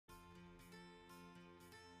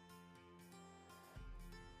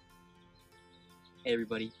Hey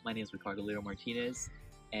everybody, my name is Ricardo Martinez,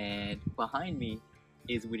 and behind me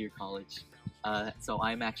is Whittier College. So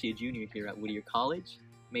I'm actually a junior here at Whittier College,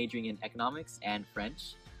 majoring in economics and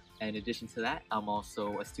French. And in addition to that, I'm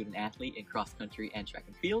also a student athlete in cross country and track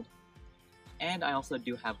and field. And I also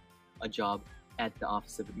do have a job at the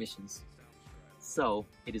Office of Admissions. So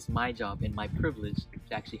it is my job and my privilege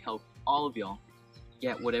to actually help all of y'all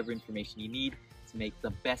get whatever information you need to make the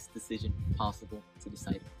best decision possible to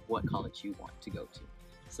decide what college you want to go to.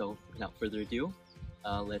 So without further ado,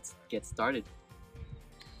 let's get started.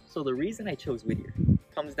 So the reason I chose Whittier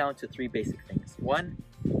comes down to three basic things. One,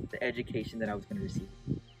 the education that I was going to receive.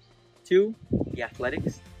 Two, the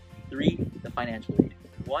athletics. Three, the financial aid.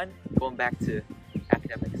 One, going back to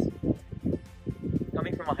academics.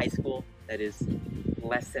 Coming from a high school that is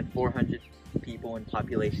less than 400 people in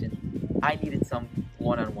population, I needed some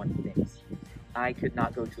one-on-one things. I could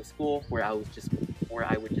not go to a school where I would just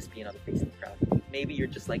be another face in the crowd. Maybe you're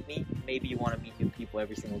just like me. Maybe you want to meet new people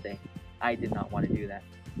every single day. I did not want to do that.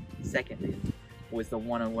 Second reason was the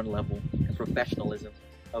one-on-one level and professionalism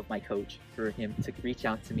of my coach, for him to reach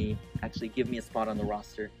out to me, actually give me a spot on the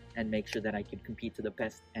roster, and make sure that I could compete to the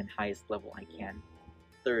best and highest level I can.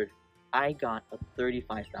 Third, I got a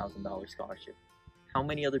 $35,000 scholarship. How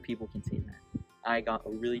many other people can say that? I got a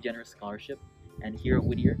really generous scholarship, and here at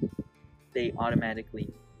Whittier, they automatically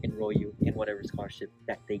enroll you in whatever scholarship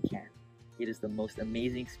that they can. It is the most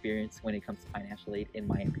amazing experience when it comes to financial aid, in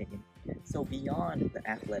my opinion. So beyond the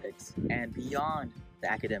athletics and beyond the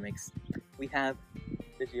academics, we have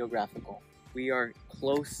the geographical. We are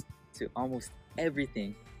close to almost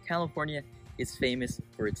everything. California is famous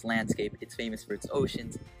for its landscape. It's famous for its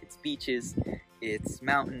oceans, its beaches, its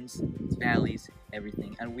mountains, its valleys,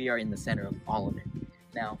 everything. And we are in the center of all of it.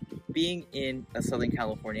 Now, being in a Southern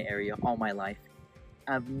California area all my life,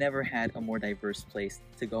 I've never had a more diverse place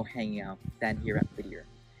to go hang out than here at Whittier.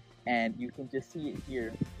 And you can just see it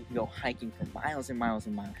here. You can go hiking for miles and miles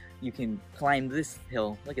and miles. You can climb this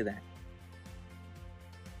hill. Look at that.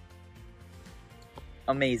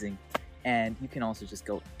 Amazing. And you can also just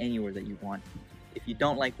go anywhere that you want. If you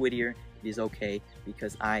don't like Whittier, it is okay,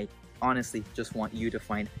 because I honestly just want you to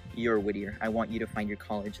find your Whittier. I want you to find your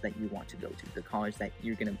college that you want to go to, the college that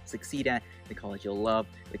you're going to succeed at, the college you'll love,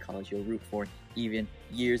 the college you'll root for, even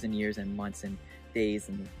years and years and months and days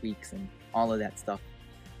and weeks and all of that stuff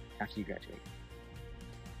after you graduate.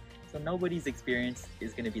 So nobody's experience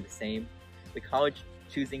is going to be the same. The college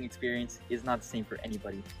choosing experience is not the same for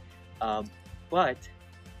anybody. But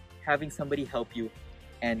having somebody help you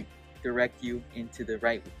and direct you into the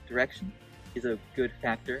right direction is a good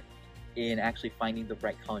factor in actually finding the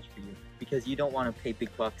right college for you, because you don't want to pay big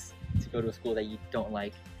bucks to go to a school that you don't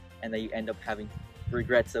like and that you end up having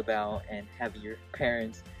regrets about, and having your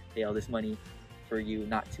parents pay all this money for you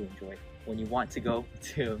not to enjoy. When you want to go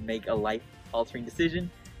to make a life-altering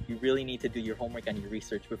decision, you really need to do your homework and your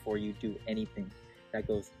research before you do anything. That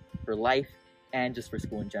goes for life and just for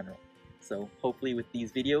school in general. So hopefully with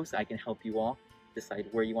these videos, I can help you all decide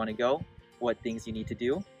where you want to go, what things you need to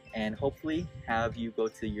do, and hopefully have you go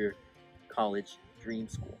to your college dream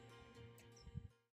school.